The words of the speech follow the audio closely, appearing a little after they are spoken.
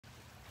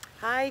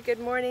Hi, good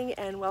morning,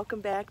 and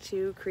welcome back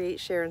to Create,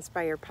 Share,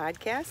 Inspire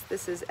podcast.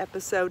 This is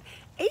episode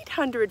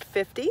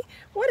 850.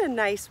 What a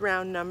nice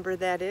round number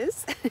that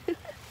is.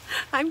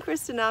 I'm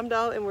Kristin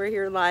Omdahl, and we're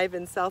here live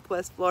in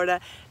Southwest Florida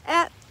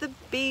at the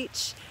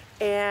beach.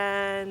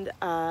 And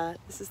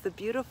this is the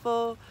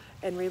beautiful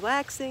and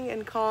relaxing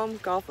and calm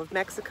Gulf of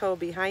Mexico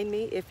behind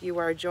me if you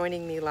are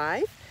joining me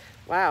live.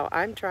 Wow,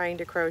 I'm trying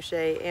to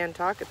crochet and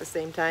talk at the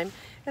same time,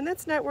 and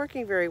that's not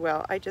working very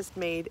well. I just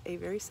made a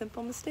very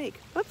simple mistake.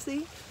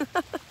 Whoopsie.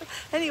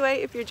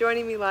 Anyway, if you're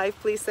joining me live,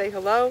 please say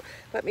hello.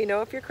 Let me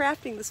know if you're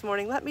crafting this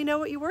morning. Let me know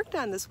what you worked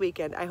on this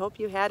weekend. I hope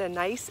you had a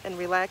nice and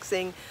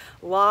relaxing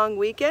long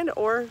weekend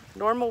or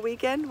normal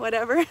weekend,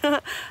 whatever.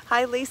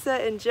 Hi, Lisa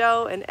and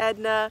Joe and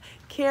Edna.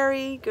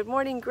 Carrie, good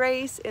morning.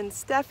 Grace and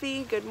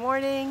Steffi, good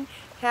morning.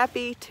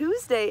 Happy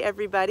Tuesday,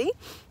 everybody.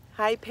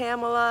 Hi,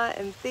 Pamela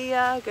and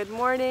Thea, good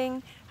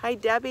morning. Hi,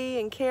 Debbie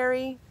and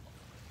Carrie.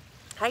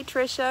 Hi,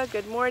 Tricia,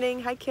 good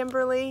morning. Hi,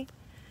 Kimberly,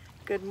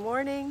 good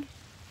morning.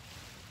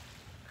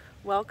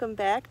 Welcome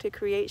back to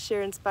Create,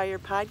 Share, Inspire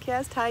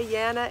podcast. Hi,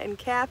 Yana and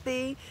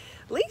Kathy.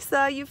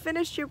 Lisa, you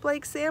finished your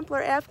Blake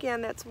Sampler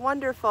Afghan. That's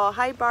wonderful.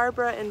 Hi,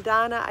 Barbara and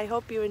Donna. I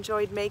hope you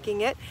enjoyed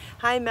making it.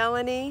 Hi,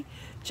 Melanie.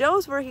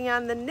 Joe's working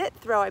on the knit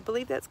throw. I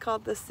believe that's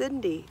called the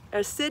Sydney.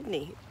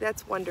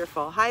 That's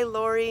wonderful. Hi,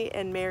 Lori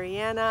and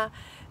Mariana.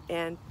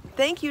 And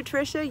thank you,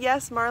 Tricia.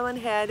 Yes, Marlon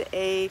had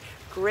a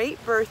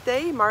great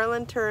birthday.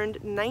 Marlon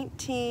turned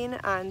 19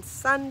 on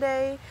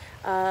Sunday.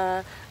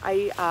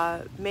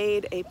 I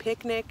made a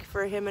picnic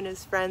for him and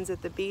his friends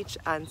at the beach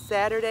on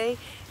Saturday.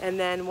 And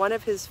then one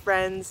of his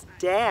friends'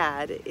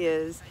 dad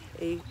is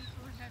a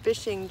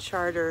fishing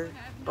charter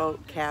boat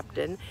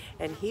captain,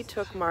 and he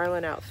took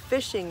Marlon out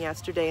fishing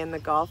yesterday in the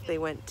Gulf. They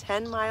went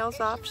 10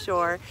 miles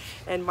offshore,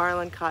 and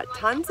Marlon caught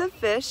tons of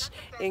fish,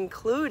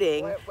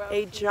 including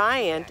a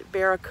giant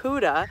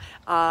barracuda.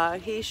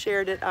 He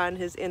shared it on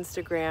his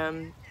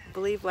Instagram, I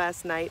believe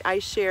last night. I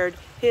shared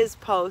his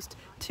post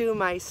to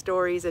my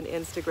stories and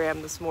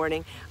Instagram this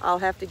morning. I'll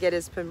have to get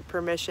his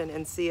permission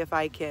and see if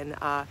I can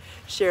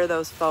share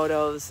those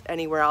photos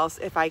anywhere else.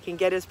 If I can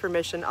get his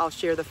permission, I'll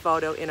share the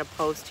photo in a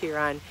post here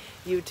on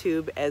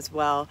YouTube as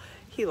well.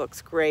 He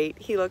looks great.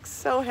 He looks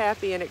so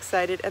happy and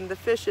excited, and the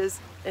fish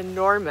is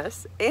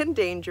enormous and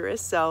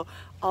dangerous, so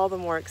all the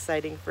more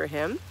exciting for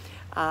him.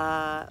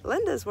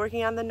 Linda's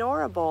working on the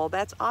Nora bowl.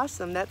 That's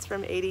awesome. That's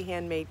from 80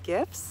 Handmade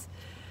Gifts.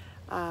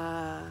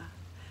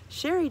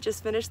 Sherry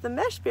just finished the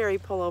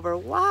meshberry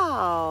pullover.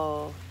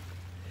 Wow.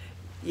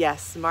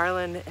 Yes,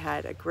 Marlon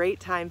had a great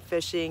time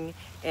fishing,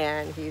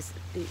 and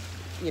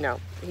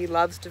he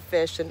loves to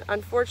fish. And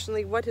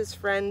unfortunately, what his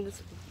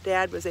friend's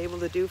dad was able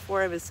to do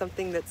for him is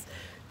something that's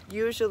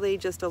usually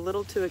just a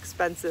little too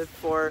expensive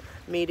for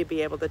me to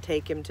be able to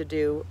take him to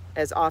do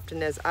as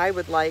often as I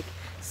would like.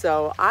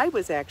 So I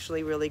was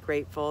actually really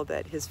grateful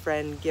that his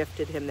friend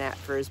gifted him that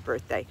for his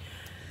birthday.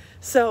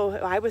 So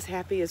I was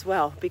happy as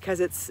well, because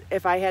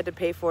if I had to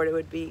pay for it, it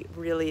would be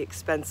really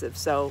expensive.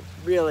 So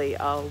really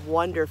a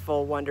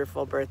wonderful,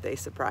 wonderful birthday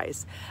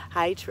surprise.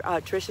 Hi,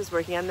 Trisha's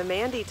working on the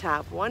Mandy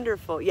top.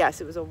 Wonderful.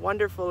 Yes, it was a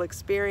wonderful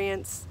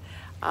experience.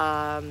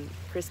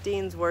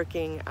 Christine's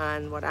working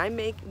on what I'm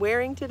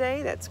wearing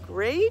today. That's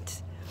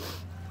great.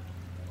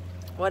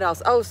 What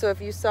else? Oh, so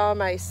if you saw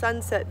my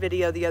sunset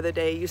video the other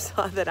day, you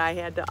saw that I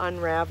had to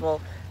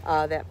unravel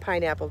that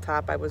pineapple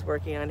top I was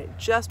working on. It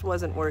just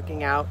wasn't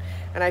working out,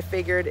 and I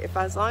figured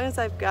as long as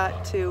I've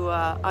got to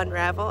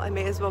unravel, I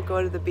may as well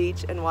go to the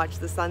beach and watch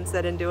the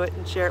sunset and do it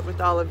and share it with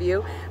all of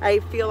you. I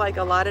feel like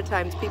a lot of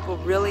times people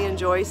really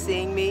enjoy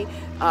seeing me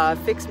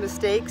fix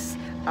mistakes.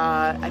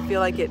 I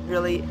feel like I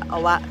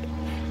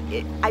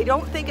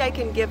don't think I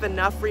can give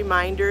enough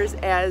reminders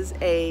as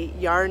a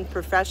yarn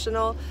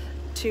professional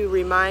to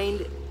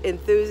remind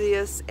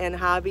enthusiasts and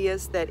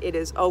hobbyists that it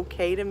is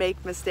okay to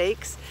make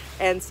mistakes.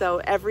 And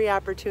so every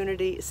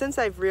opportunity, since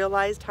I've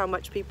realized how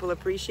much people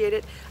appreciate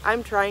it,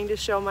 I'm trying to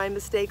show my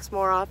mistakes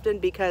more often,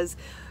 because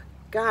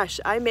gosh,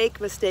 I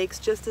make mistakes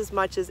just as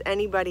much as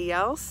anybody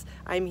else.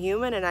 I'm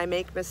human and I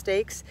make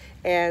mistakes.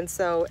 And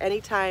so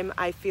anytime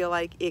I feel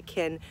like it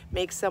can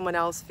make someone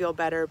else feel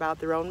better about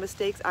their own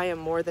mistakes, I am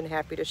more than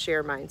happy to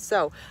share mine.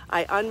 So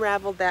I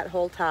unraveled that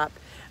whole top.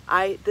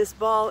 This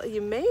ball,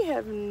 you may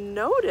have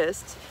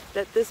noticed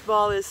that this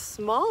ball is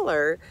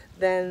smaller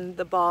than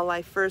the ball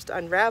I first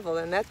unraveled,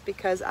 and that's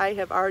because I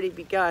have already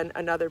begun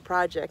another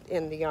project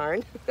in the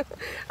yarn.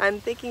 I'm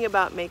thinking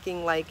about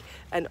making like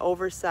an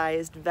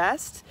oversized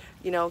vest,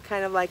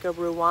 kind of like a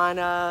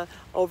Ruana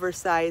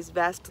oversized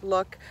vest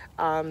look.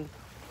 And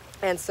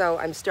so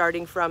I'm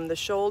starting from the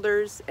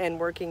shoulders and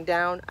working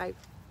down. I'm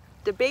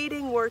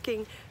debating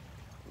working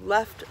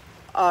left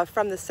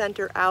from the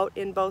center out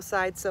in both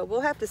sides, so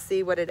we'll have to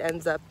see what it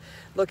ends up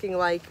looking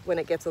like when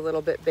it gets a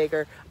little bit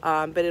bigger,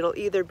 but it'll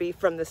either be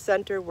from the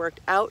center worked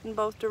out in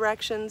both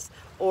directions,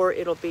 or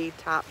it'll be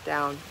top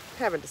down.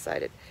 Haven't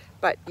decided,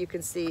 but you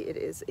can see it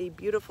is a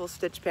beautiful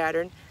stitch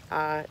pattern.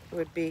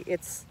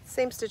 It's the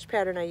same stitch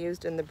pattern I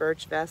used in the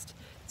birch vest.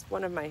 It's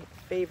one of my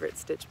favorite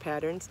stitch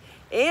patterns,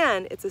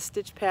 and it's a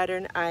stitch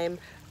pattern I'm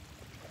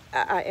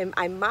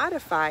I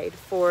modified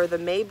for the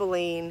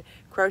Maybelline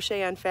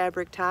crochet on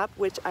fabric top,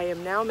 which I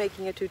am now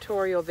making a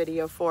tutorial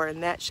video for,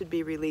 and that should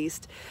be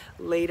released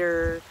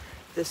later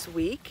this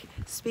week.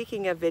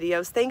 Speaking of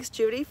videos, thanks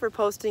Judy for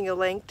posting a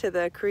link to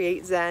the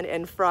Create Zen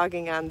and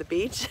Frogging on the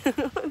Beach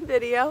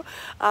video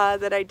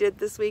that I did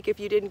this week. If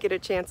you didn't get a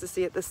chance to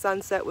see it, the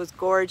sunset was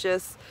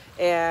gorgeous,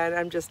 and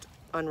I'm just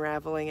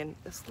unraveling, and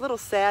it's a little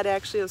sad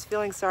actually. I was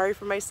feeling sorry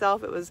for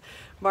myself. It was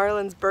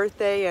Marlon's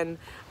birthday, and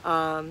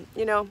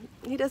you know,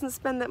 he doesn't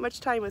spend that much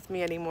time with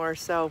me anymore,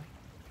 so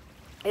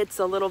it's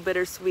a little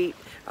bittersweet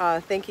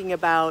thinking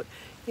about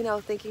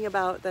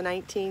the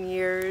 19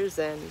 years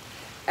and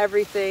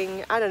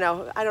everything. I don't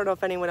know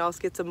if anyone else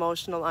gets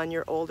emotional on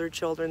your older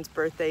children's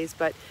birthdays,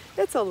 but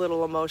it's a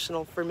little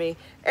emotional for me.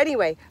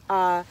 Anyway,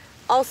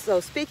 also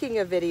speaking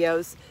of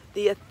videos,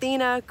 the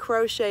Athena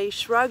Crochet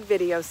Shrug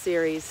video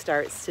series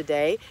starts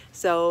today.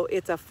 So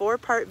it's a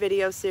 4-part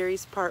video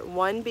series. Part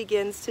 1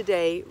 begins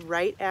today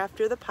right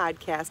after the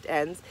podcast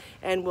ends,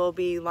 and we'll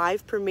be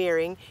live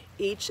premiering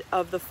each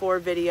of the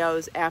 4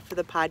 videos after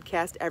the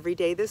podcast every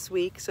day this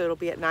week. So it'll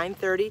be at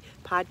 9:30.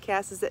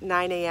 Podcast is at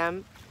 9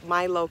 a.m.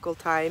 my local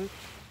time,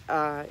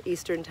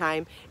 Eastern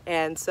time.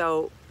 And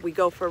so we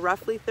go for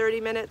roughly 30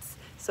 minutes.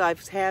 So I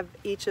have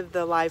each of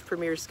the live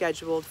premieres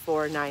scheduled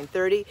for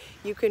 9:30.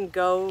 You can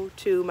go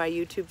to my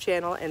YouTube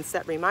channel and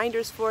set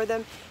reminders for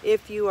them.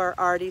 If you are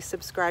already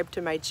subscribed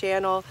to my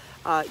channel,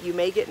 you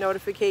may get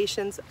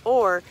notifications,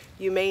 or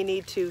you may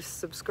need to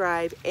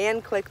subscribe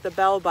and click the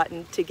bell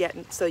button to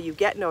so you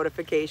get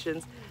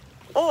notifications.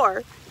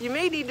 Or you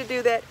may need to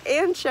do that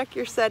and check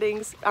your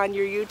settings on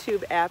your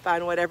YouTube app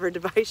on whatever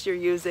device you're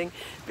using.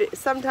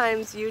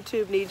 Sometimes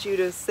YouTube needs you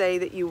to say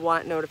that you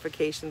want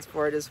notifications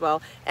for it as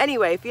well.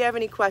 Anyway, if you have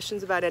any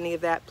questions about any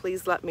of that,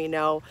 please let me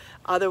know.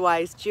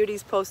 Otherwise,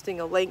 Judy's posting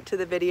a link to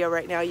the video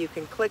right now. You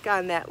can click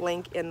on that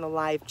link in the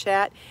live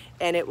chat,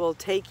 and it will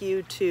take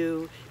you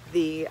to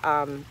the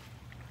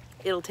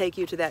it'll take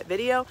you to that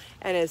video,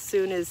 and as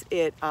soon as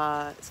it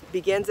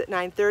begins at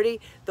 9:30,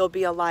 there'll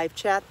be a live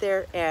chat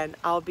there, and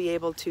I'll be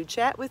able to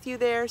chat with you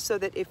there, so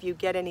that if you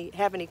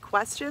have any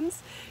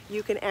questions,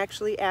 you can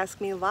actually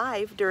ask me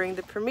live during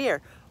the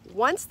premiere.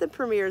 Once the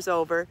premiere is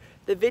over,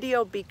 the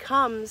video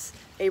becomes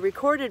a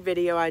recorded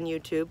video on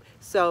YouTube,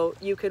 so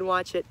you can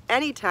watch it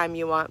anytime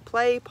you want,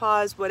 play,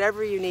 pause,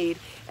 whatever you need.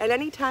 And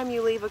anytime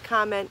you leave a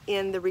comment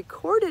in the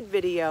recorded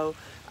video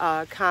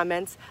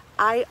comments,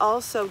 I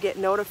also get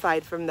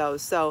notified from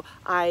those, so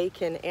I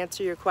can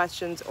answer your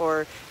questions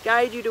or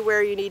guide you to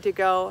where you need to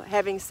go.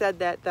 Having said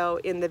that, though,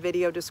 in the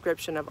video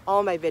description of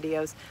all my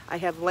videos, I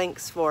have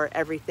links for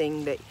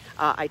everything that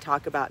I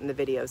talk about in the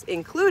videos,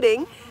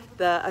 including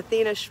the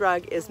Athena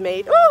Shrug is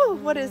made. Oh,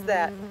 what is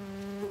that?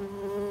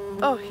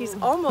 Oh, he's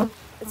almost,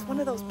 it's one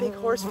of those big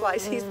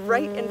horseflies. He's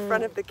right in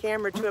front of the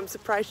camera too. I'm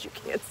surprised you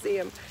can't see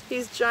him.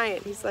 He's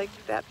giant. He's like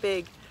that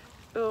big.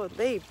 Oh,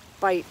 they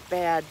bite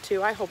bad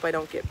too. I hope I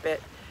don't get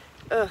bit.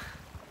 Ugh.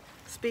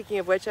 Speaking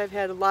of which, I've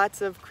had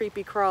lots of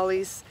creepy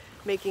crawlies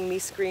making me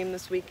scream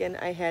this weekend.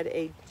 I had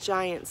a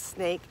giant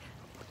snake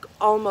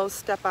almost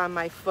step on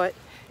my foot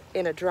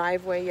in a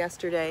driveway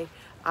yesterday.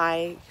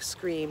 I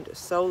screamed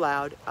so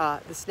loud.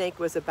 The snake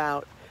was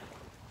about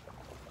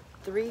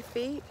 3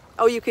 feet.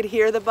 Oh, you could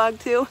hear the bug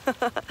too?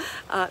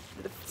 The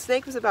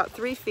snake was about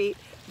 3 feet,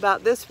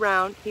 about this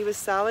round. He was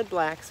solid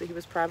black, so he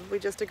was probably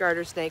just a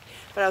garter snake.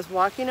 But I was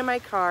walking in my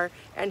car,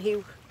 and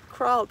he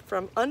crawled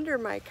from under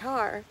my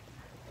car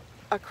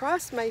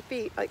across my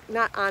feet, like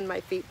not on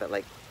my feet, but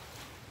like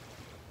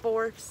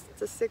 4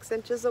 to 6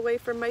 inches away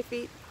from my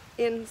feet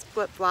in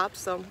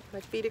flip-flops, so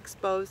my feet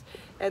exposed,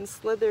 and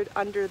slithered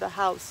under the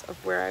house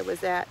of where I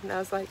was at. And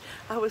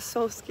I was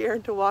so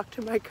scared to walk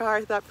to my car.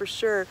 I thought for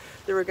sure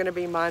there were going to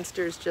be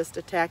monsters just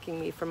attacking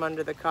me from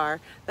under the car.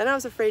 Then I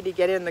was afraid to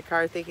get in the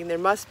car, thinking there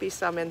must be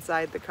some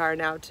inside the car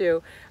now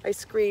too. I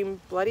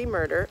screamed bloody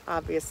murder,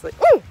 obviously.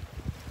 Ooh!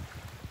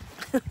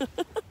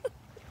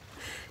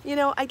 You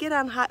know, I get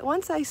on high,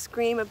 once I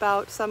scream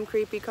about some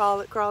creepy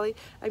crawly,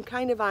 I'm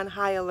kind of on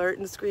high alert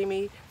and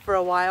screamy for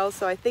a while,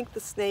 so I think the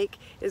snake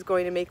is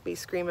going to make me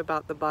scream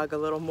about the bug a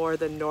little more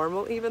than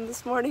normal even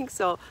this morning,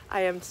 so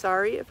I am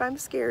sorry if I'm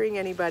scaring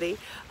anybody,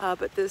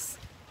 but this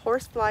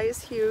horsefly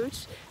is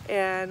huge,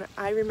 and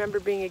I remember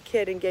being a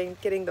kid and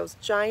getting those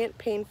giant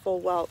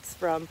painful welts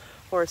from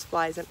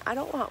horseflies, and I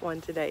don't want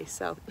one today,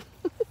 so.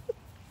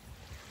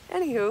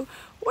 Anywho,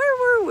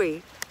 where were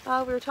we?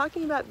 We were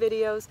talking about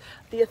videos.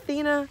 The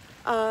Athena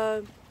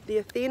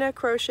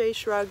Crochet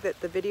Shrug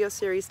that the video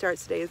series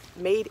starts today is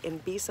made in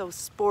Be So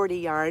Sporty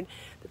yarn.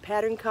 The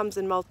pattern comes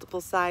in multiple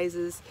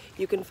sizes.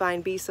 You can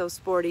find Be So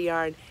Sporty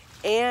yarn,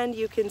 and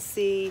you can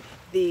see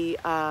the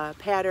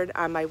pattern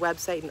on my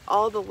website, and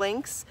all the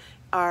links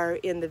are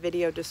in the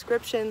video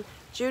description.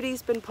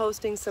 Judy's been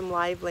posting some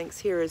live links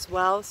here as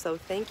well, so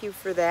thank you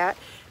for that.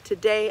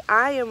 Today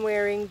I am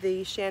wearing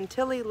the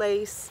Chantilly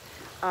lace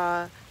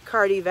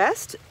cardi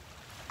vest.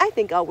 I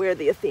think I'll wear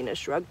the Athena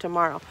Shrug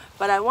tomorrow,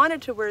 but I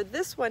wanted to wear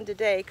this one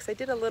today because I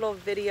did a little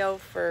video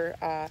for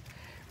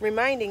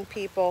reminding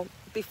people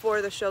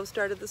before the show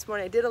started this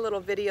morning, I did a little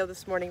video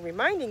this morning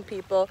reminding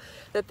people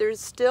that there's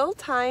still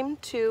time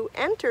to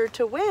enter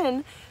to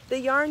win the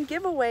yarn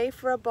giveaway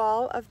for a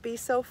ball of Be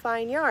So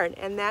Fine yarn,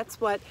 and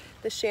that's what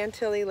the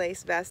Chantilly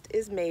lace vest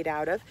is made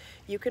out of.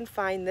 You can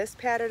find this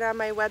pattern on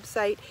my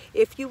website.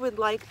 If you would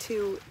like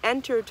to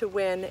enter to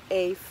win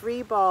a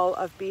free ball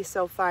of Be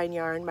So Fine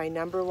yarn, my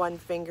 #1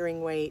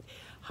 fingering weight,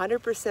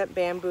 100%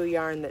 bamboo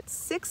yarn that's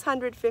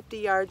 650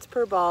 yards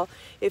per ball.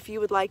 If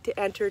you would like to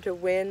enter to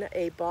win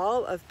a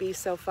ball of Be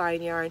So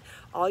Fine yarn,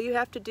 all you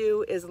have to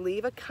do is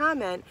leave a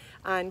comment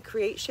on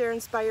Create, Share,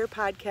 Inspire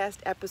podcast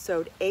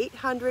episode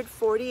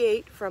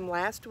 848 from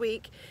last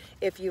week.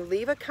 If you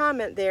leave a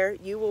comment there,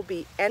 you will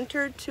be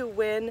entered to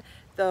win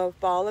the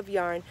ball of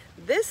yarn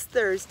this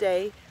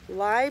Thursday,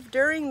 live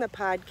during the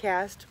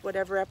podcast,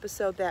 whatever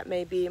episode that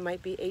may be. It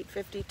might be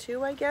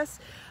 852, I guess.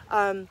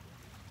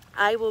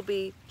 I will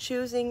be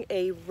choosing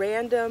a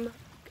random,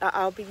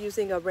 I'll be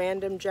using a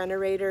random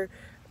generator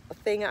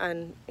thing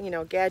on,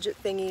 gadget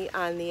thingy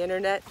on the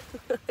internet.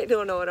 I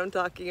don't know what I'm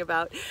talking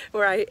about,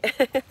 where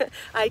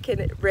I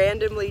can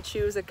randomly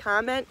choose a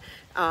comment,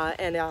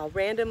 and I'll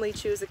randomly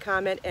choose a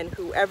comment, and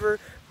whoever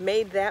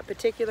made that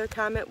particular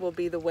comment will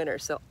be the winner.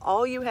 So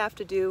all you have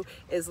to do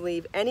is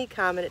leave any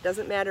comment. It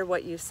doesn't matter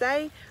what you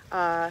say.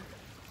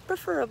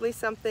 Preferably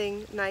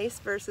something nice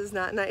versus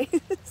not nice.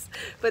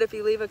 But if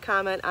you leave a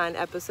comment on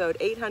episode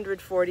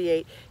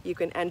 848, you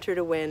can enter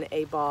to win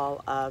a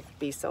ball of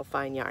Be So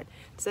Fine yarn.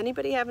 Does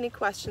anybody have any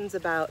questions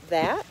about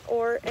that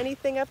or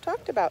anything I've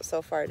talked about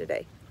so far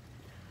today?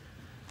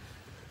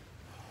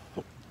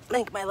 I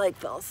think my leg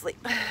fell asleep.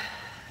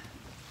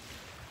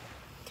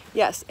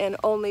 Yes, and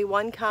only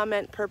one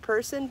comment per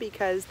person,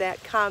 because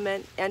that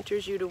comment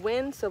enters you to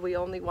win, so we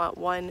only want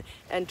one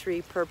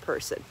entry per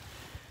person.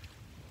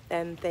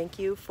 And thank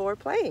you for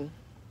playing.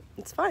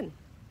 It's fun.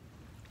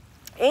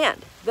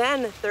 And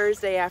then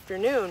Thursday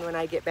afternoon, when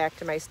I get back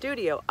to my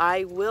studio,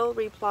 I will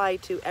reply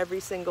to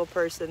every single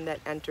person that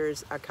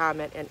enters a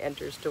comment and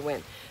enters to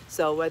win.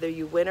 So whether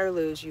you win or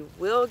lose, you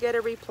will get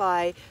a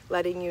reply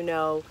letting you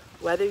know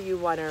whether you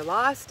won or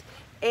lost.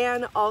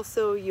 And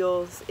also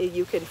you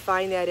can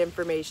find that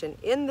information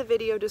in the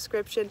video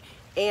description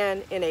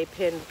and in a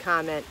pinned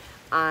comment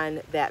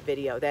on that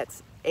video.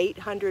 That's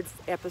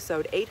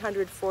episode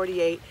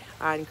 848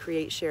 on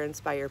Create, Share,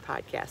 Inspire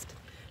podcast.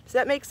 Does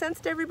that make sense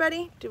to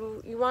everybody?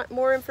 Do you want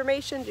more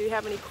information? Do you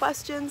have any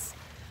questions?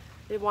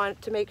 They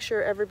want to make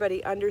sure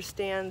everybody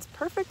understands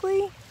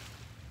perfectly.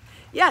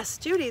 Yes,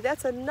 Judy,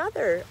 that's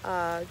another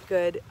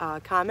good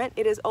comment.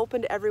 It is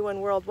open to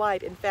everyone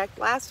worldwide. In fact,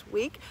 last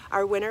week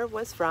our winner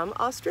was from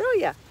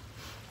Australia,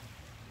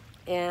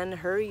 and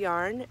her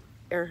yarn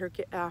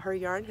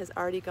has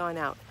already gone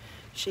out.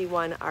 She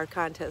won our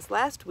contest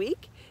last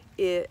week.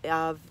 She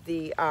won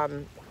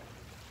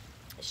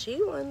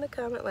the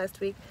comment last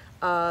week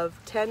of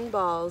 10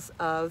 balls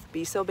of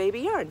Be So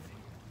Baby yarn.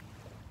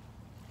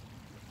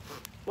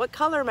 What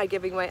color am I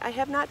giving away? I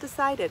have not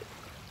decided.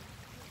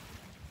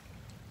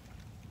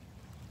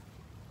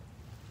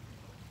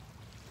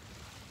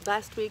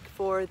 Last week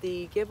for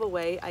the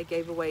giveaway, I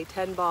gave away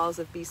 10 balls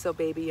of Be So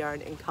Baby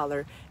yarn in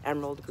color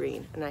emerald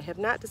green, and I have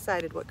not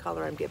decided what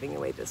color I'm giving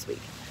away this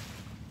week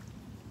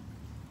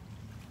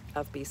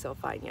of Be So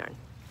Fine yarn.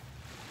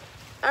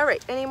 All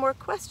right, any more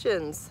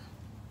questions?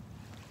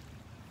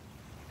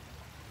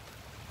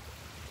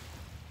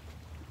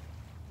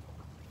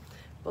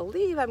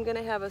 Believe I'm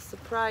gonna have a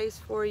surprise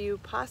for you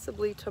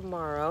possibly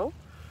tomorrow.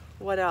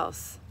 What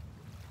else?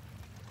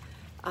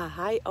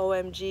 Hi,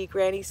 OMG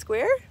Granny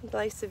Square.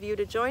 Nice of you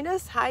to join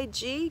us. Hi,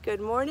 G,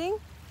 good morning.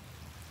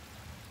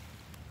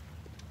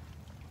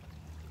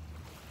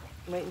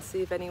 Wait and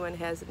see if anyone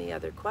has any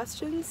other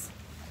questions.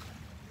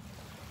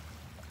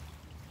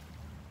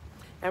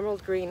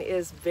 Emerald green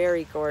is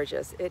very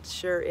gorgeous. It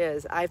sure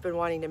is. I've been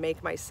wanting to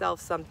make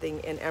myself something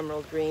in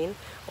emerald green,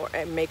 or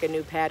make a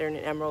new pattern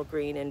in emerald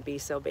green and Be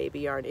So Baby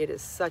yarn. It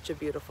is such a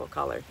beautiful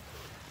color.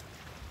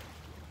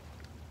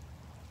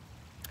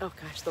 Oh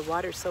gosh, the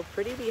water's so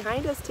pretty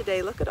behind us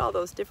today. Look at all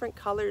those different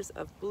colors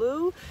of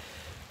blue.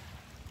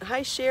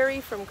 Hi,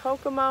 Sherry from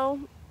Kokomo.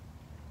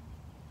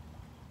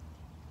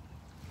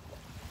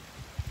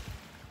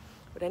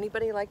 Would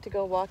anybody like to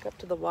go walk up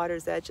to the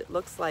water's edge? It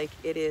looks like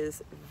it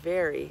is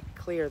very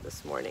clear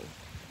this morning.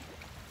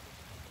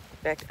 In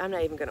fact, I'm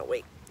not even gonna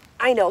wait.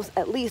 I know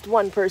at least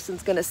one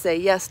person's gonna say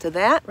yes to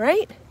that,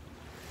 right?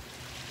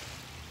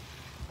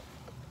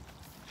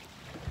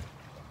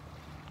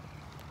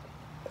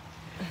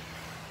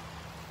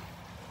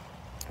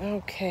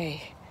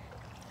 Okay.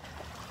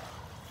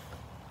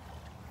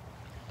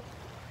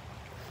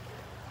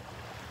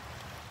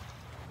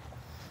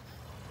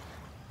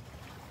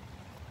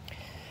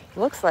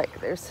 Looks like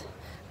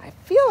I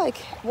feel like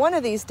one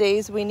of these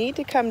days we need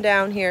to come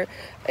down here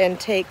and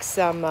take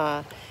some,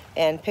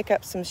 and pick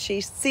up some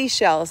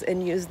seashells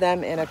and use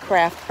them in a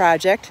craft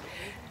project.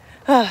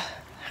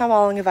 how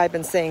long have I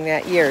been saying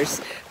that?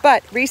 Years.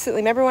 But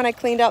recently, remember when I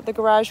cleaned out the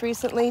garage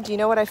recently? Do you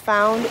know what I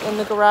found in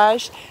the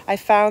garage? I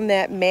found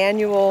that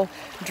manual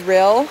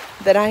drill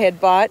that I had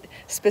bought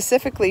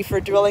specifically for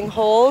drilling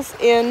holes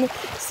in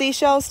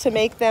seashells to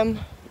make them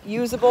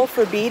usable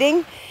for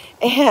beading.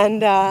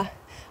 And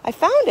I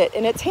found it,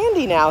 and it's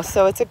handy now,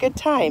 so it's a good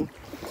time.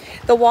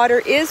 The water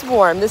is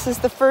warm. This is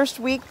the first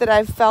week that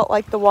I've felt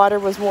like the water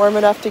was warm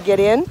enough to get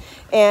in.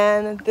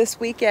 And this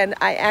weekend,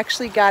 I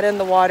actually got in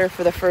the water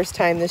for the first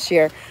time this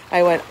year.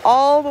 I went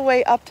all the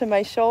way up to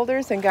my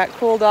shoulders and got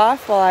cooled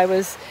off while I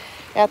was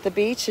at the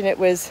beach, and it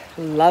was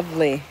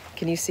lovely.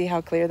 Can you see how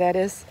clear that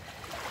is?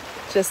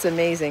 Just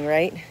amazing,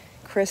 right?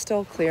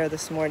 Crystal clear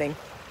this morning.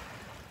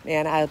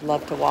 Man, I'd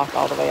love to walk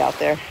all the way out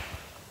there.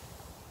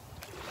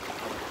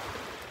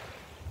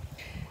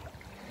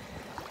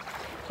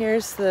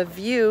 Here's the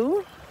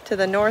view to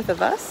the north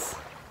of us,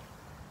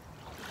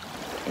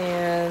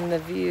 and the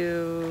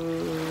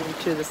view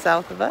to the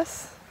south of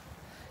us.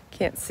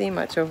 Can't see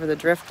much over the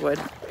driftwood.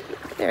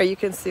 There, you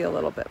can see a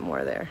little bit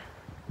more there.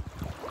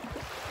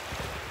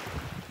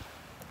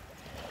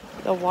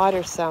 The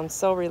water sounds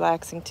so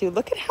relaxing too.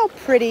 Look at how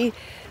pretty,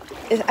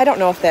 I don't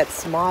know if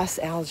that's moss,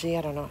 algae,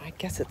 I don't know, I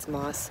guess it's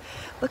moss.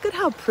 Look at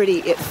how pretty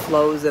it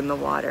flows in the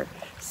water.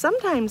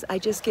 Sometimes I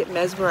just get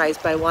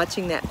mesmerized by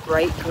watching that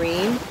bright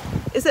green.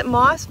 Is it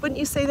moss? Wouldn't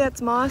you say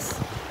that's moss?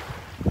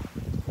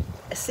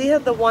 See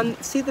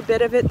the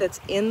bit of it that's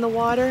in the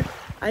water?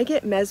 I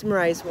get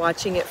mesmerized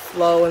watching it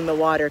flow in the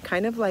water,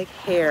 kind of like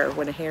hair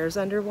when a hair's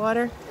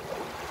underwater.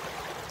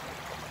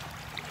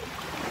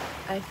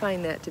 I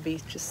find that to be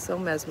just so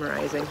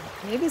mesmerizing.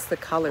 Maybe it's the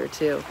color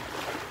too.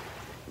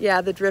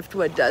 Yeah, the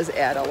driftwood does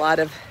add a lot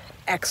of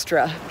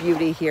extra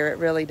beauty here, it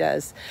really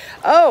does.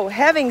 Oh,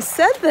 having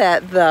said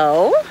that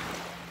though,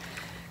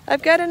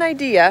 I've got an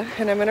idea,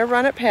 and I'm gonna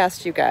run it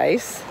past you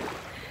guys.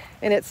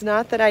 And it's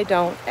not that I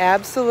don't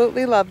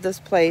absolutely love this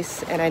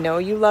place, and I know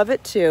you love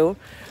it too,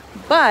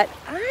 but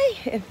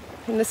and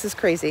this is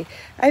crazy,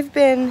 I've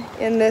been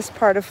in this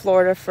part of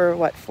Florida for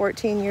what,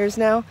 14 years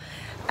now.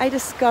 I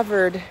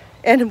discovered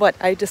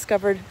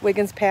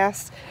Wiggins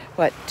Pass,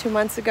 what, 2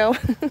 months ago?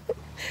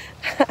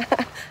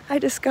 I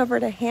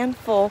discovered a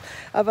handful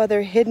of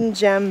other hidden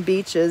gem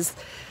beaches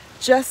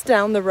just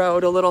down the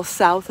road, a little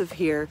south of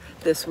here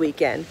this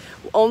weekend.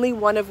 Only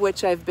one of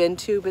which I've been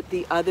to, but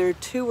the other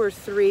 2 or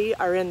 3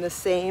 are in the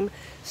same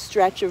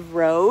stretch of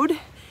road.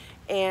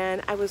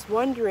 And I was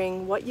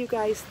wondering what you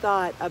guys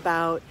thought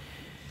about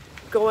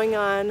going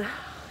on,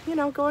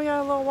 going on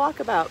a little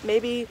walkabout.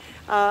 Maybe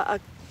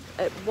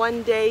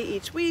one day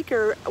each week,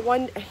 or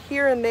one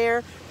here and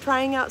there,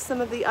 trying out some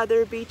of the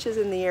other beaches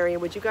in the area.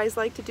 Would you guys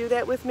like to do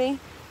that with me?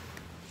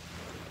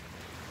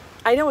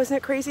 I know, isn't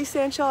it crazy,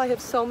 Sandshell? I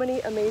have so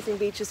many amazing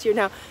beaches here.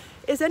 Now,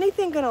 is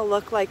anything gonna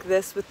look like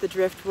this with the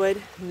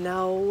driftwood?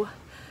 No.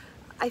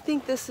 I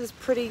think this is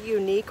pretty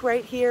unique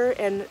right here,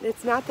 and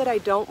it's not that I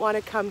don't want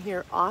to come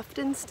here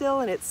often still,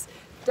 and it's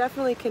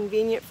definitely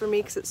convenient for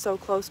me because it's so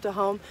close to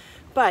home.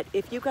 But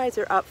if you guys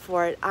are up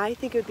for it, I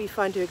think it would be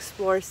fun to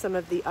explore some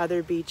of the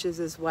other beaches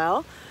as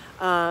well.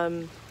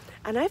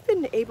 And I've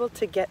been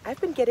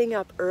getting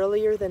up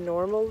earlier than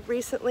normal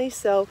recently,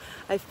 so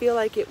I feel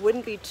like it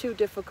wouldn't be too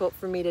difficult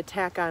for me to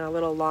tack on a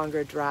little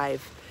longer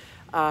drive.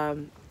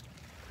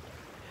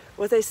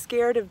 Was I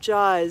scared of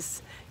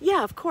Jaws?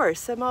 Yeah, of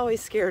course, I'm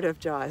always scared of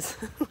Jaws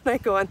when I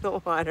go in the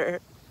water.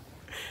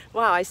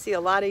 Wow, I see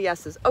a lot of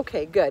yeses.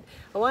 Okay, good.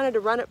 I wanted to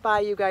run it by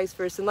you guys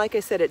first, and like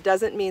I said, it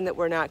doesn't mean that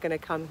we're not going to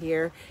come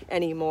here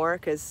anymore,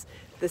 because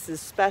this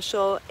is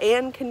special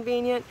and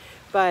convenient,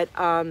 but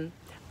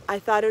I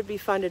thought it would be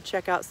fun to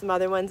check out some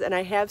other ones, and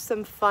I have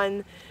some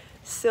fun,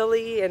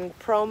 silly and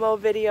promo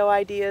video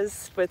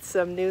ideas with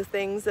some new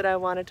things that I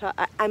want to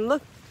talk. I'm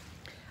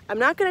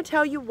not going to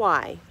tell you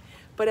why,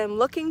 but I'm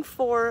looking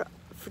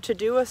to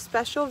do a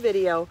special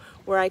video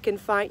where I can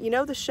find,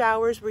 the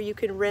showers where you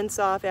can rinse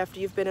off after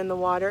you've been in the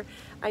water.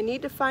 I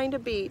need to find a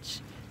beach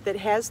that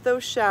has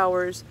those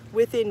showers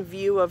within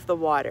view of the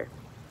water.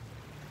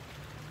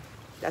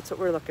 That's what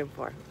we're looking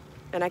for.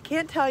 And I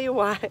can't tell you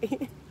why.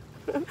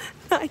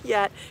 Not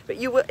yet, but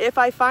you will. If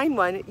I find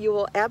one, you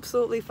will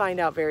absolutely find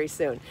out very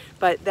soon.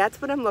 But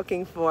that's what I'm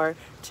looking for,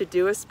 to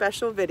do a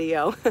special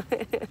video.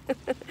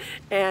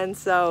 And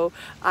so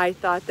I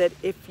thought that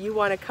if you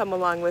want to come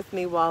along with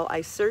me while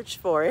I search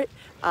for it,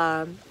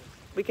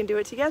 we can do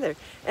it together.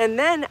 And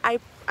then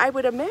I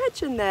would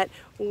imagine that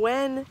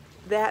when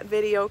that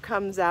video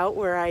comes out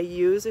where I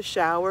use a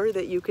shower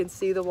that you can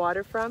see the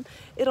water from,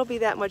 it'll be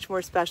that much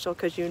more special,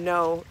 because you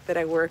know that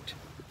I worked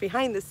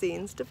behind the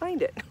scenes to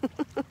find it.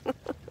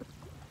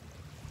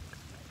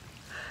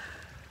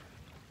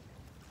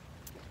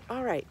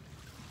 All right.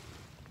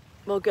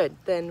 Well, good.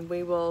 Then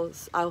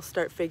I'll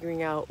start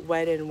figuring out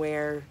when,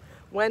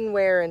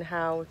 where, and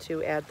how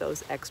to add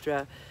those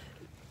extra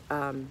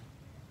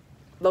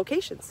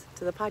locations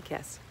to the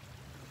podcast.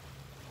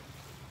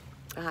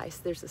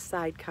 There's a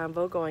side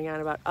convo going on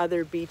about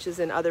other beaches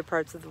in other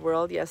parts of the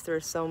world. Yes, there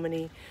are so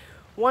many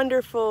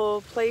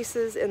wonderful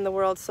places in the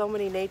world, so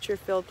many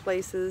nature-filled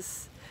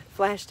places.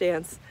 Flash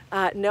dance.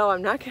 No,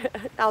 I'm not gonna,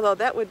 although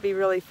that would be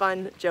really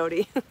fun,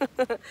 Jody.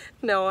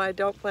 No, I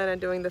don't plan on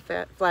doing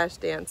the flash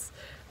dance.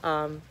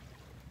 I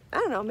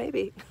don't know,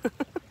 maybe.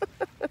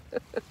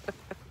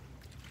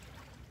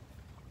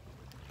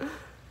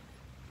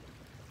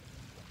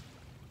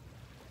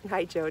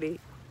 Hi, Jody.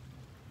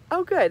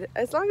 Oh, good.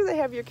 As long as I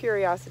have your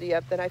curiosity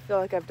up, then I feel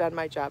like I've done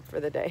my job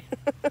for the day.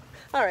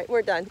 All right,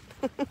 we're done.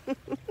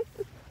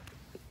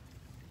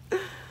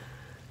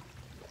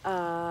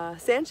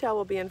 Sandshell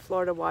will be in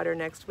Florida water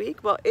next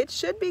week. Well, it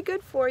should be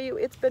good for you.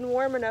 It's been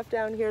warm enough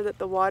down here that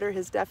the water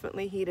has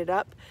definitely heated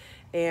up,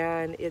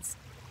 and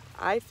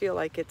I feel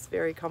like it's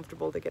very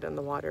comfortable to get in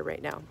the water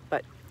right now.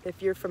 But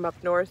if you're from up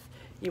north,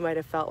 you might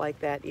have felt like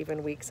that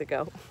even weeks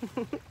ago.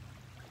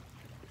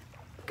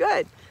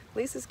 Good.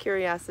 Lisa's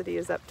curiosity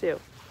is up too.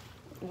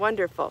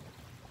 Wonderful.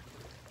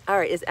 All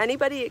right, is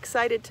anybody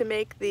excited to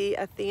make the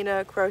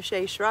Athena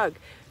crochet shrug?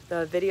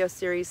 The video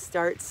series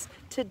starts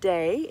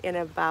today in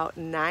about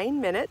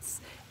 9 minutes.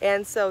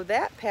 And so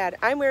that pad,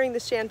 I'm wearing the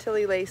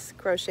Chantilly lace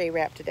crochet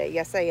wrap today.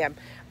 Yes, I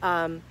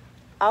am.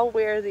 I'll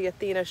wear the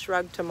Athena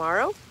shrug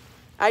tomorrow.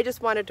 I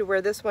just wanted to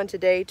wear this one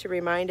today to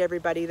remind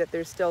everybody that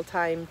there's still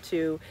time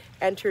to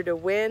enter to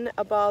win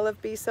a ball of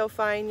Be So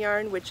Fine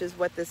yarn, which is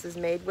what this is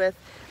made with.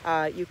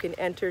 You can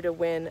enter to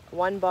win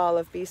 1 ball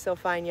of Be So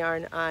Fine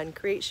yarn on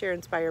Create, Share,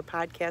 Inspire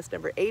podcast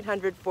number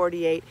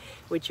 848,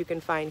 which you can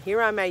find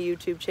here on my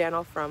YouTube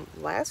channel from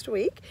last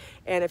week.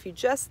 And if you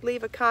just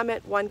leave a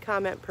comment, 1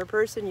 comment per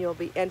person, you'll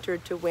be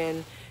entered to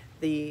win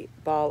the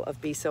ball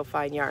of Be So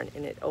Fine yarn.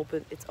 And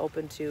it's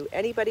open to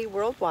anybody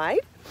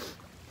worldwide.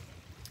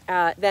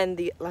 Then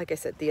like I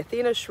said, the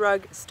Athena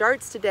shrug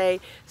starts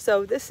today.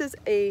 So this is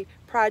a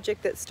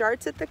project that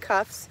starts at the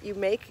cuffs. You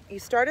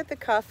start at the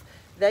cuff,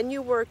 then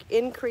you work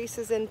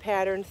increases in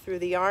pattern through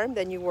the arm,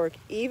 then you work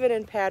even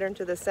in pattern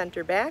to the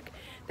center back,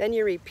 then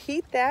you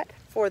repeat that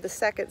for the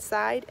second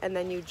side, and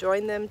then you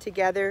join them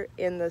together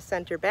in the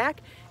center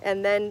back,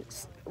 and then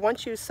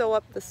once you sew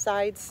up the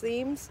side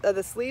seams,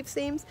 the sleeve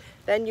seams,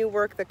 then you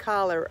work the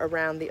collar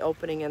around the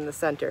opening in the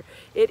center.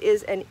 It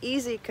is an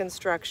easy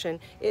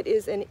construction. It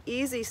is an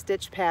easy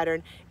stitch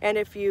pattern. And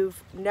if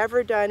you've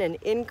never done an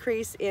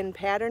increase in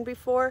pattern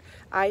before,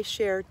 I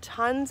share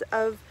tons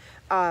of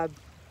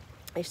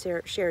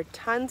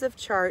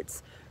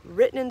charts,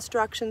 written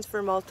instructions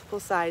for multiple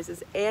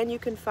sizes, and you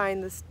can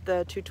find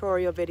the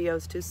tutorial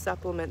videos to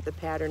supplement the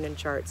pattern and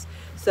charts.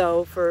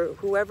 So for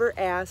whoever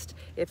asked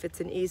if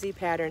it's an easy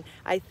pattern,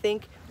 I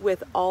think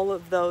with all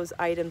of those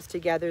items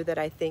together that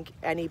I think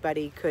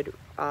anybody could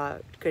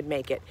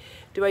make it.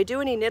 Do I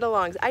do any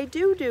knit-alongs? I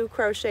do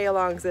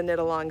crochet-alongs and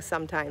knit-alongs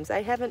sometimes.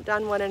 I haven't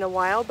done one in a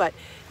while, but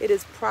it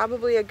is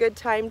probably a good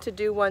time to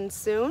do one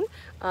soon.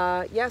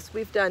 Yes,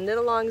 we've done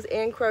knit-alongs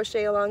and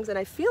crochet-alongs, and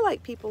I feel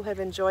like people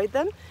have enjoyed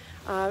them.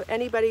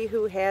 Anybody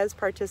who has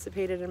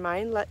participated in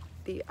mine, let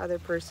the other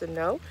person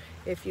know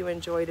if you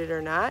enjoyed it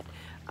or not.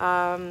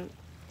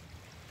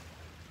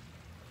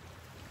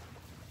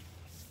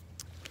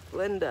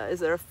 Linda,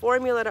 is there a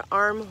formula to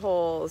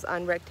armholes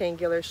on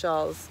rectangular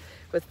shawls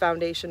with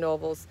foundation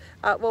ovals?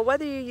 Well,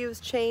 whether you use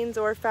chains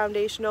or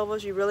foundation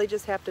ovals, you really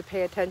just have to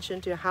pay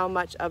attention to how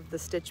much of the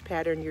stitch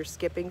pattern you're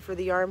skipping for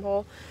the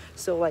armhole.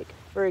 So like,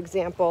 for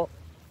example,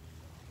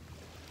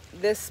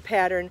 this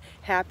pattern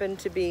happened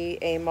to be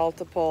a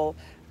multiple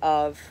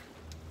of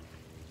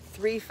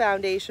 3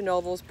 foundation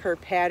ovals per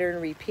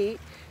pattern repeat.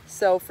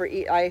 So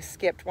I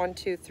skipped 1,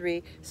 2,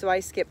 3. So I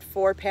skipped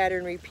 4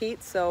 pattern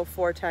repeats. So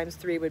 4 times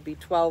 3 would be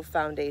 12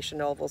 foundation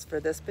ovals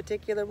for this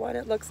particular one,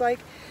 it looks like.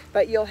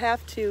 But you'll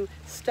have to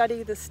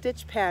study the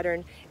stitch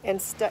pattern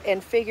and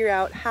figure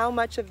out how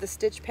much of the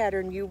stitch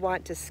pattern you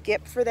want to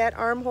skip for that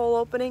armhole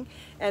opening.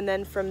 And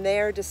then from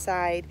there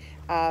decide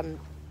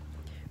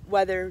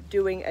whether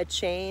doing a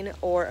chain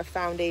or a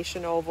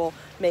foundation oval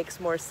makes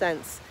more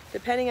sense.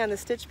 Depending on the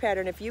stitch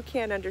pattern, if you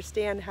can't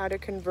understand how to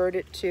convert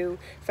it to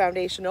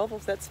foundation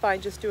ovals, that's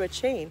fine, just do a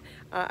chain.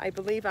 I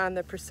believe on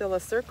the Priscilla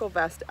Circle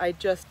Vest, I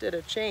just did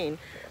a chain.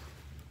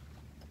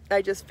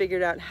 I just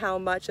figured out how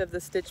much of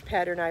the stitch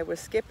pattern I was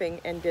skipping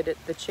and did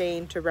the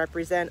chain to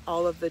represent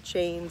all of the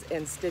chains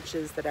and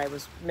stitches that I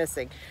was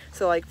missing.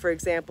 So like, for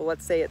example,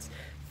 let's say it's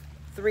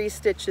 3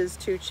 stitches,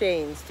 2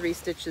 chains, 3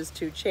 stitches,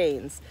 2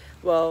 chains.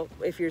 Well,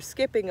 if you're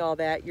skipping all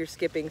that, you're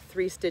skipping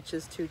 3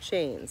 stitches, 2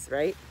 chains,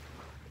 right?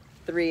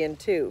 3 and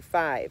 2,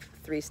 5,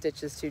 3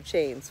 stitches, 2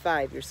 chains,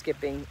 5, you're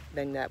skipping,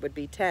 then that would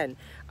be 10.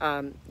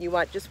 You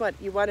want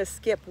to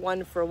skip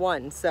 1 for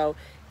 1. So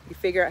you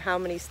figure out how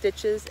many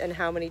stitches and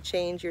how many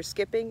chains you're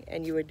skipping,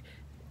 and you would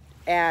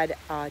add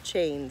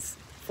chains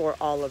for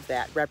all of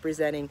that,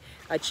 representing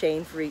a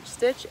chain for each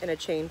stitch and a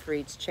chain for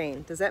each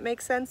chain. Does that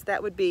make sense?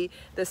 That would be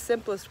the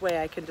simplest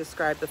way I can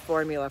describe the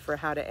formula for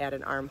how to add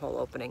an armhole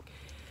opening.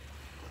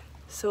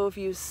 So if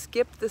you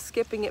skip the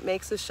skipping, it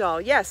makes a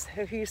shawl. Yes,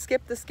 if you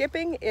skip the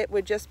skipping, it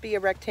would just be a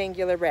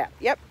rectangular wrap.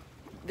 Yep,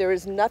 there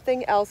is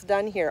nothing else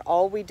done here.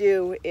 All we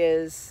do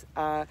is,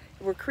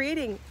 we're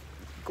creating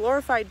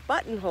glorified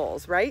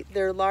buttonholes, right?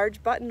 They're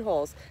large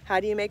buttonholes. How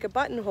do you make a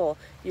buttonhole?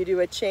 You do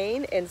a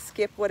chain and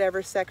skip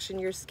whatever section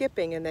you're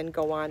skipping and then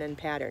go on and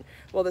pattern.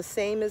 Well, the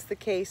same is the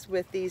case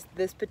with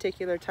this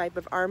particular type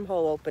of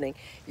armhole opening.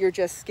 You're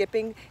just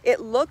skipping. It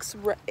looks,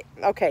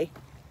 okay,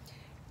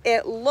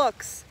 it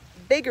looks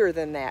bigger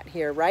than that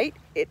here, right?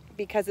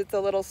 Because it's a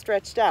little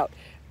stretched out.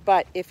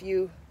 But if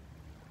you,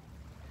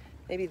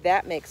 maybe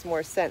that makes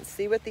more sense.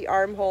 See what the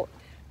armhole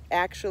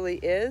actually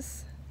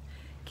is?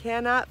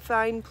 Cannot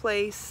find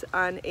place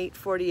on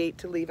 848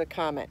 to leave a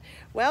comment.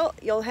 Well,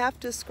 you'll have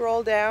to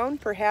scroll down.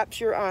 Perhaps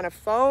you're on a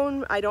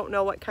phone. I don't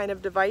know what kind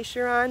of device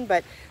you're on,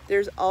 but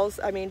there's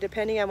also, I mean,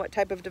 depending on what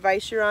type of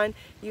device you're on,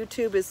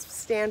 YouTube is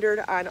standard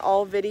on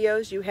all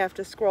videos. You have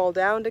to scroll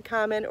down to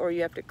comment, or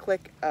you have to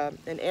click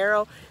an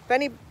arrow.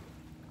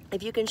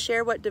 If you can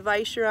share what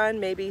device you're on,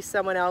 maybe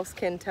someone else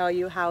can tell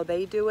you how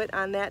they do it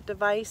on that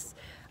device.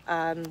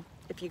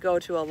 If you go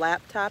to a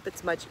laptop,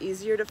 it's much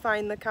easier to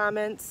find the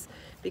comments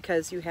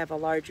because you have a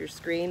larger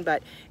screen,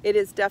 but it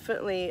is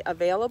definitely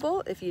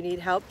available. If you need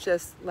help,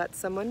 just let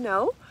someone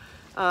know.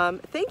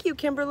 Thank you,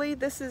 Kimberly.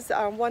 This is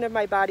one of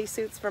my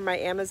bodysuits from my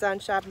Amazon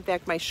shop. In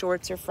fact, my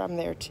shorts are from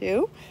there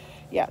too.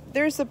 Yeah,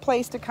 there's a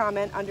place to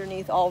comment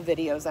underneath all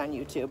videos on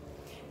YouTube.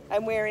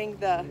 I'm wearing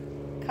the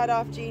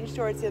cutoff jean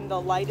shorts in the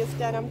lightest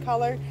denim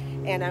color,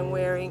 and I'm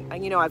wearing,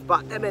 you know, I've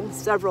bought them in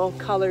several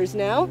colors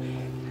now.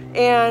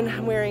 And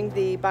I'm wearing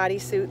the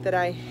bodysuit that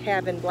I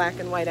have in black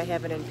and white. I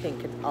have it in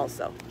pink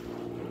also.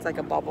 It's like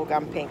a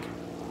bubblegum pink.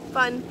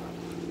 Fun.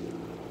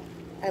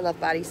 I love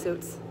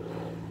bodysuits.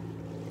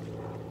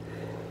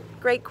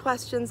 Great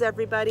questions,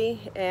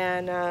 everybody.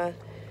 And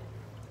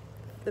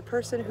the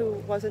person who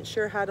wasn't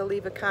sure how to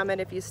leave a comment,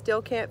 if you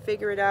still can't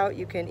figure it out,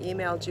 you can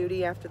email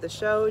Judy after the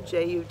show,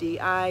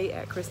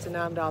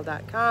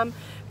 judi@kristinomdahl.com.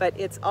 But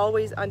it's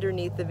always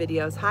underneath the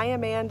videos. Hi,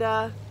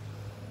 Amanda.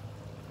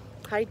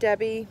 Hi,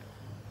 Debbie.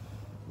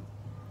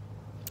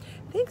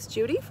 Thanks,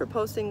 Judy, for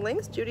posting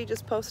links. Judy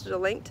just posted a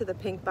link to the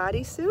pink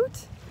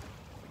bodysuit.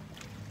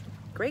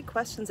 Great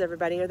questions,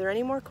 everybody. Are there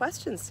any more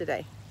questions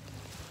today?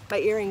 My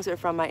earrings are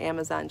from my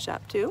Amazon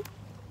shop, too.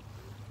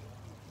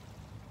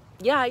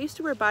 Yeah, I used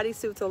to wear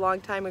bodysuits a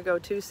long time ago,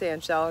 too,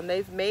 Sandshell, and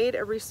they've made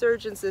a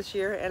resurgence this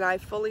year, and I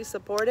fully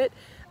support it.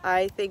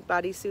 I think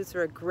bodysuits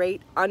are a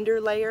great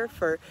underlayer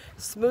for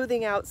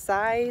smoothing out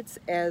sides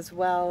as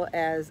well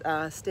as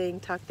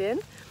staying tucked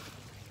in.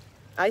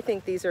 I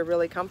think these are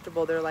really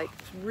comfortable. They're like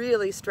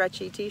really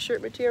stretchy t-shirt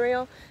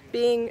material.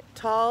 Being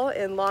tall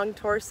and long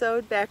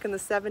torsoed back in the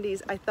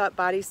 70s, I thought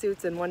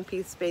bodysuits and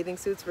one-piece bathing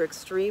suits were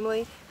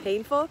extremely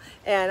painful.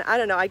 And I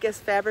don't know, I guess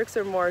fabrics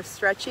are more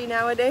stretchy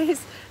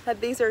nowadays.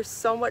 These are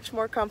so much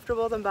more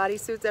comfortable than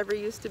bodysuits ever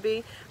used to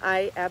be.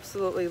 I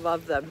absolutely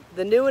love them.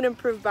 The new and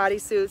improved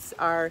bodysuits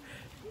are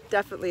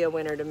definitely a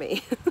winner to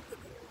me.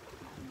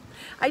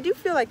 I do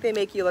feel like they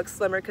make you look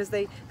slimmer because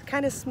they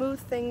kind of smooth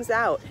things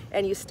out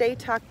and you stay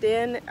tucked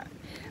in.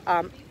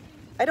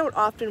 I don't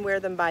often wear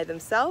them by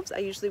themselves. I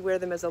usually wear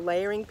them as a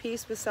layering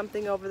piece with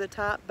something over the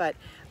top, but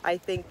I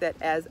think that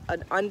as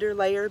an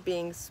underlayer,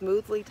 being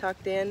smoothly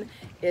tucked in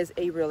is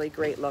a really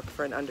great look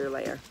for an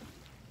underlayer.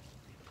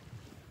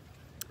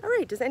 All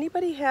right, does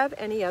anybody have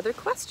any other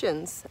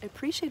questions? I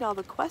appreciate all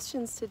the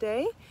questions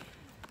today.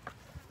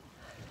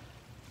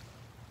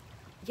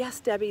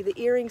 Yes, Debbie, the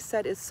earring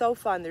set is so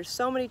fun. There's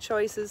so many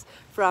choices,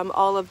 from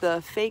all of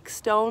the fake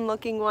stone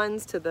looking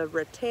ones to the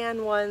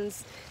rattan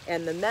ones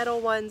and the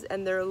metal ones,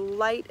 and they're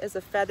light as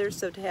a feather.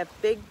 So to have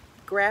big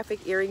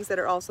graphic earrings that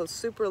are also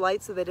super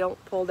light so they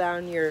don't pull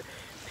down your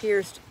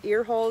pierced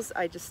ear holes,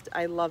 I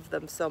love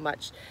them so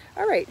much.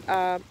 All right,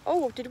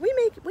 oh, we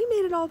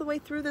made it all the way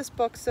through this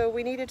book, so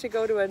we needed to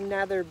go to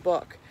another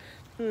book.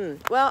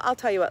 Well, I'll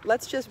tell you what,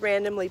 let's just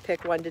randomly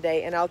pick one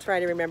today, and I'll try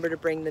to remember to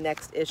bring the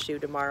next issue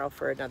tomorrow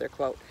for another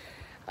quote.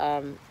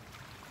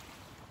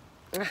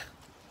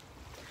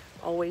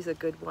 Always a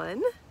good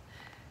one.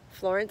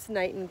 Florence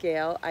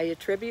Nightingale, I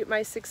attribute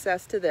my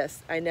success to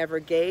this. I never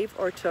gave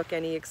or took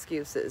any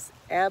excuses.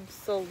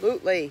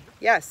 Absolutely,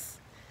 yes.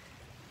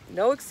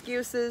 No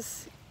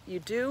excuses. You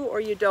do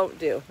or you don't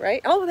do,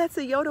 right? Oh, that's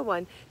a Yoda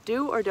one.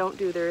 Do or don't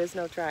do, there is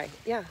no try.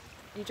 Yeah,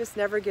 you just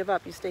never give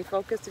up. You stay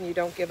focused and you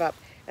don't give up.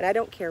 And I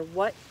don't care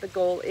what the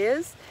goal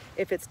is,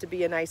 if it's to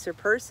be a nicer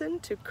person,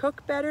 to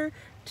cook better,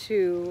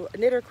 to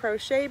knit or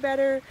crochet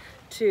better,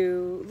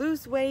 to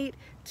lose weight,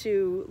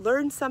 to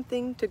learn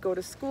something, to go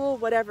to school,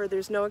 whatever,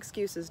 there's no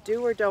excuses.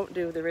 Do or don't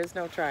do, there is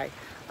no try.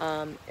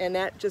 And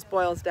that just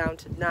boils down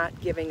to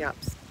not giving up.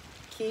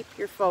 Keep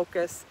your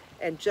focus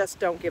and just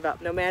don't give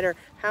up. No matter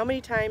how many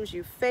times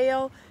you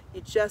fail, you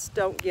just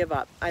don't give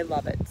up. I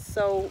love it.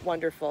 So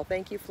wonderful.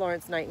 Thank you,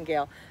 Florence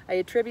Nightingale. I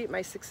attribute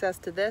my success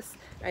to this.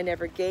 I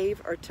never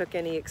gave or took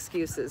any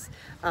excuses.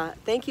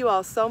 Thank you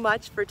all so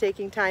much for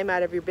taking time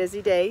out of your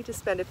busy day to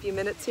spend a few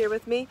minutes here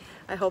with me.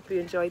 I hope you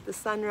enjoyed the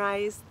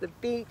sunrise, the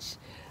beach,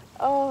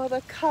 Oh, the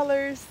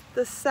colors,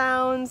 the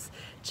sounds,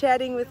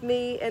 chatting with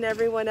me and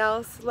everyone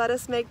else. Let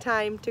us make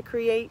time to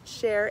create,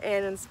 share,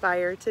 and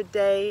inspire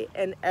today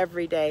and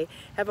every day.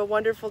 Have a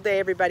wonderful day,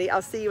 everybody.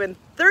 I'll see you in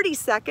 30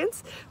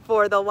 seconds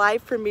for the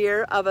live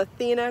premiere of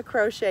Athena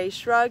Crochet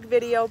Shrug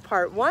video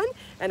part 1,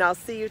 and I'll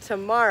see you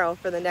tomorrow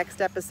for the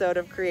next episode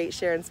of Create,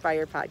 Share,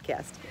 Inspire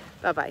podcast.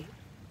 Bye-bye.